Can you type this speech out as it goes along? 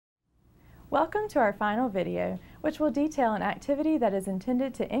Welcome to our final video, which will detail an activity that is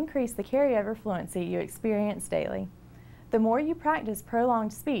intended to increase the carryover fluency you experience daily. The more you practice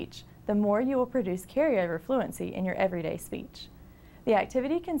prolonged speech, the more you will produce carryover fluency in your everyday speech. The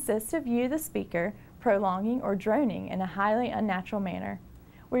activity consists of you, the speaker, prolonging or droning in a highly unnatural manner.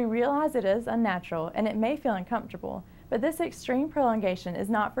 We realize it is unnatural and it may feel uncomfortable, but this extreme prolongation is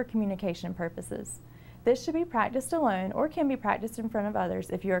not for communication purposes. This should be practiced alone or can be practiced in front of others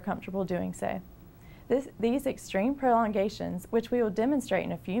if you are comfortable doing so. These extreme prolongations, which we will demonstrate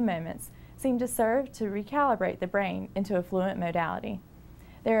in a few moments, seem to serve to recalibrate the brain into a fluent modality.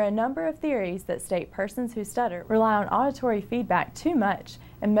 There are a number of theories that state persons who stutter rely on auditory feedback too much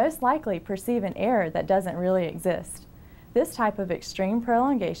and most likely perceive an error that doesn't really exist. This type of extreme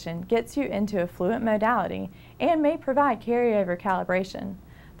prolongation gets you into a fluent modality and may provide carryover calibration.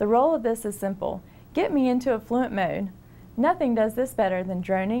 The role of this is simple. Get me into a fluent mode. Nothing does this better than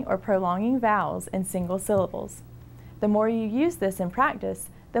droning or prolonging vowels in single syllables. The more you use this in practice,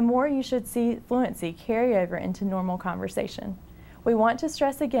 the more you should see fluency carry over into normal conversation. We want to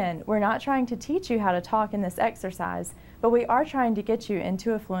stress again, we're not trying to teach you how to talk in this exercise, but we are trying to get you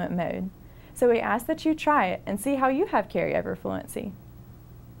into a fluent mode. So we ask that you try it and see how you have carryover fluency.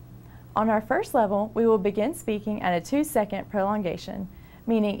 On our first level, we will begin speaking at a 2-second prolongation,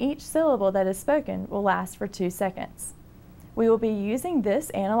 meaning each syllable that is spoken will last for 2 seconds. We will be using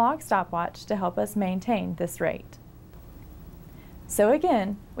this analog stopwatch to help us maintain this rate. So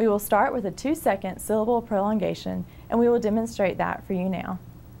again, we will start with a 2-second syllable prolongation and we will demonstrate that for you now.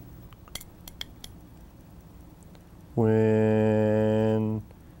 When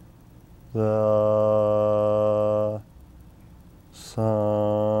the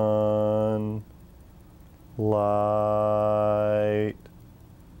sun light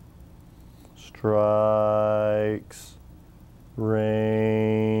strikes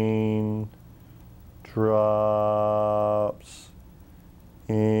rain drops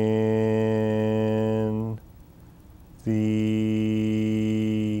in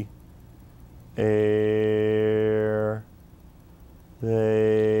the air,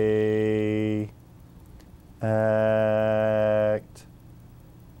 they act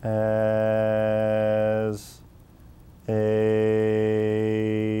as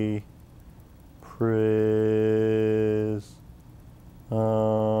a prism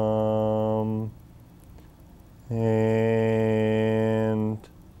and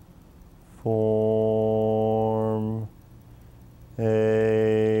form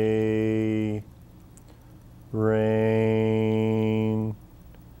a rainbow.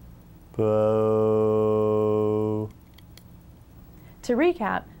 To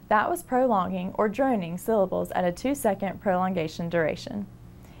recap, that was prolonging or droning syllables at a 2-second prolongation duration.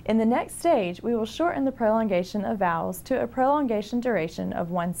 In the next stage, we will shorten the prolongation of vowels to a prolongation duration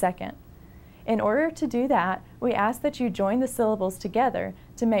of 1 second. In order to do that, we ask that you join the syllables together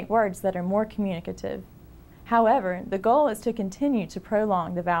to make words that are more communicative. However, the goal is to continue to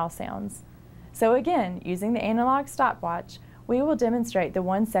prolong the vowel sounds. So again, using the analog stopwatch, we will demonstrate the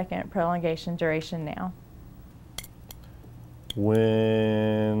 1-second prolongation duration now.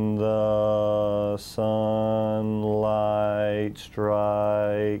 When the sunlight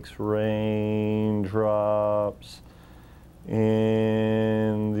strikes raindrops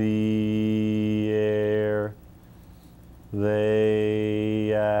in the air,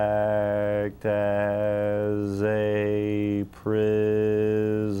 they act as a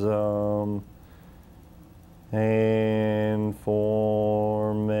prism and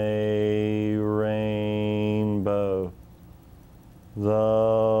form a rainbow.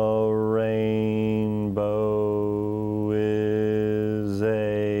 The rainbow is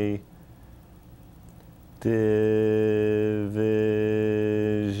a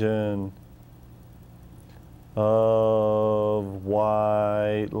division of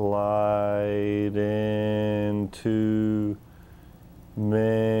white light into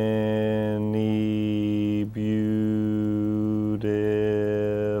many beautiful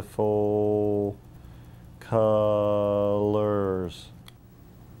colors.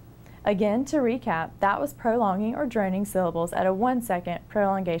 Again, to recap, that was prolonging or droning syllables at a 1-second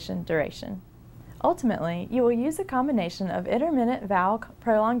prolongation duration. Ultimately, you will use a combination of intermittent vowel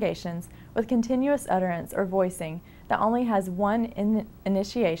prolongations with continuous utterance or voicing that only has one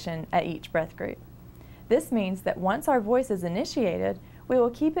initiation at each breath group. This means that once our voice is initiated, we will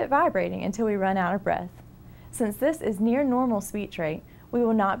keep it vibrating until we run out of breath. Since this is near normal speech rate, we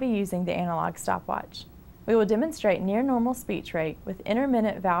will not be using the analog stopwatch. We will demonstrate near normal speech rate with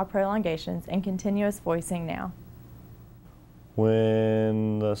intermittent vowel prolongations and continuous voicing now.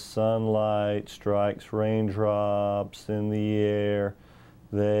 When the sunlight strikes raindrops in the air,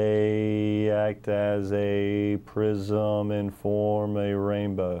 They act as a prism and form a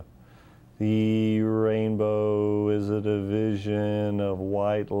rainbow. The rainbow is a division of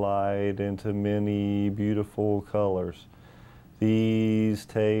white light into many beautiful colors. These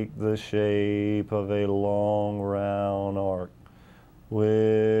take the shape of a long round arc,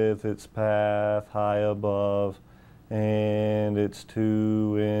 with its path high above and its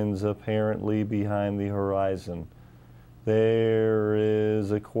two ends apparently behind the horizon. There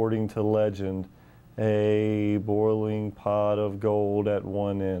is, according to legend, a boiling pot of gold at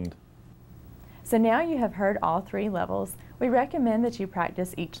one end. So now you have heard all 3 levels. We recommend that you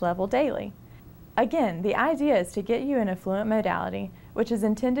practice each level daily. Again, the idea is to get you in a fluent modality, which is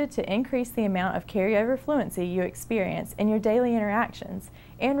intended to increase the amount of carryover fluency you experience in your daily interactions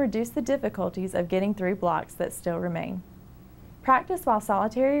and reduce the difficulties of getting through blocks that still remain. Practice while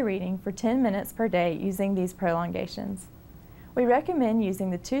solitary reading for 10 minutes per day using these prolongations. We recommend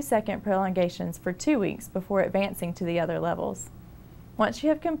using the 2-second prolongations for 2 weeks before advancing to the other levels. Once you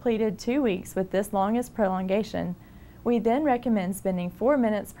have completed 2 weeks with this longest prolongation, we then recommend spending 4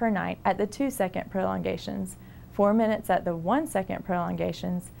 minutes per night at the 2-second prolongations, 4 minutes at the 1-second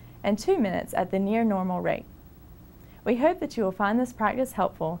prolongations, and 2 minutes at the near normal rate. We hope that you will find this practice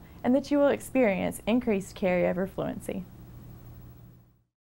helpful and that you will experience increased carryover fluency.